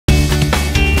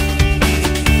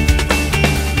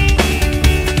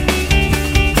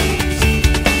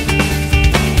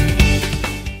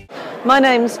My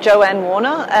name's Joanne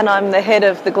Warner and I'm the head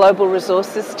of the Global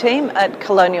Resources team at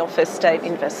Colonial First State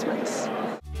Investments.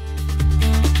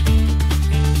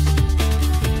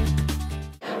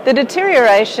 The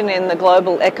deterioration in the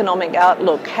global economic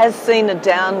outlook has seen a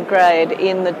downgrade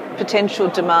in the potential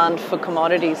demand for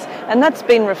commodities, and that's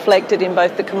been reflected in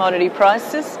both the commodity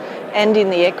prices and in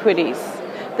the equities.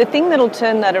 The thing that'll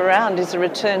turn that around is a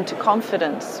return to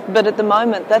confidence, but at the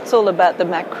moment that's all about the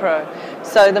macro.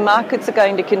 So the markets are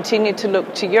going to continue to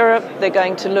look to Europe, they're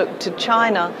going to look to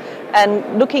China,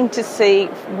 and looking to see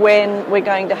when we're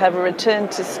going to have a return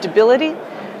to stability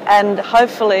and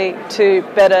hopefully to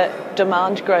better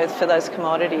demand growth for those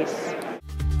commodities.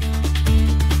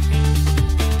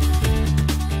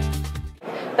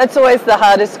 That's always the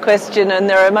hardest question, and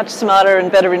there are much smarter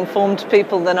and better informed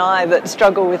people than I that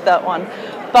struggle with that one.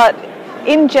 But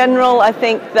in general, I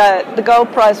think that the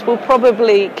gold price will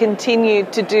probably continue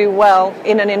to do well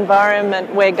in an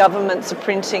environment where governments are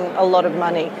printing a lot of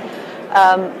money.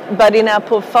 But in our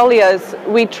portfolios,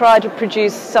 we try to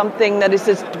produce something that is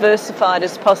as diversified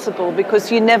as possible,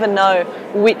 because you never know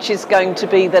which is going to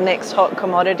be the next hot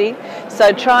commodity.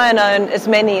 So try and own as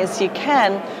many as you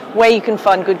can where you can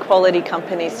find good quality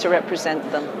companies to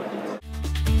represent them.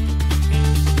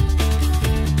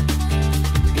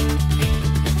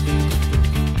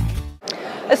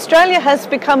 Australia has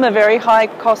become a very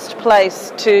high-cost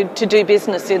place to do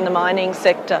business in the mining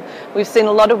sector. We've seen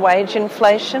a lot of wage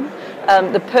inflation.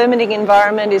 The permitting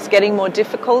environment is getting more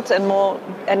difficult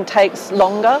and takes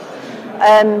longer.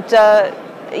 And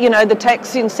the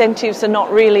tax incentives are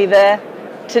not really there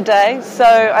today. So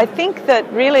I think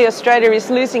that really Australia is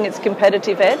losing its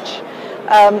competitive edge.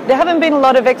 There haven't been a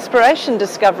lot of exploration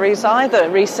discoveries either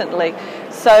recently,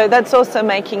 so that's also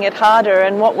making it harder.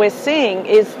 And what we're seeing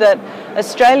is that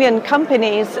Australian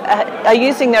companies are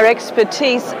using their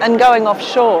expertise and going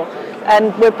offshore,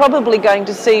 and we're probably going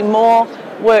to see more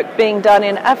work being done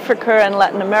in Africa and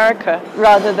Latin America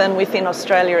rather than within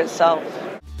Australia itself.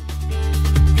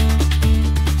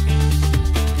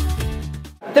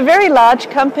 The very large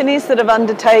companies that have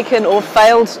undertaken or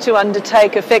failed to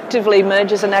undertake effectively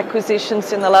mergers and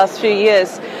acquisitions in the last few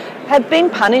years have been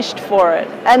punished for it,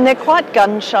 and they're quite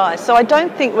gun shy. So I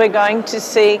don't think we're going to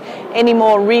see any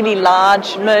more really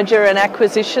large merger and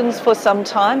acquisitions for some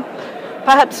time,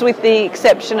 perhaps with the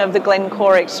exception of the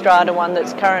Glencore Xstrata one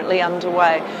that's currently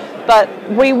underway. But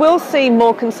we will see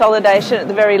more consolidation at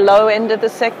the very low end of the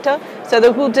sector. So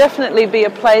there will definitely be a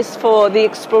place for the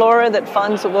explorer that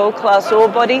finds a world-class ore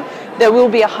body. There will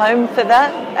be a home for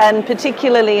that, and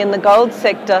particularly in the gold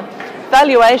sector,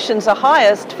 valuations are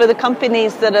highest for the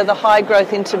companies that are the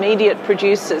high-growth intermediate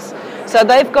producers. So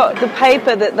they've got the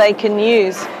paper that they can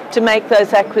use to make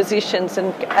those acquisitions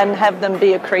and have them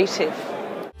be accretive.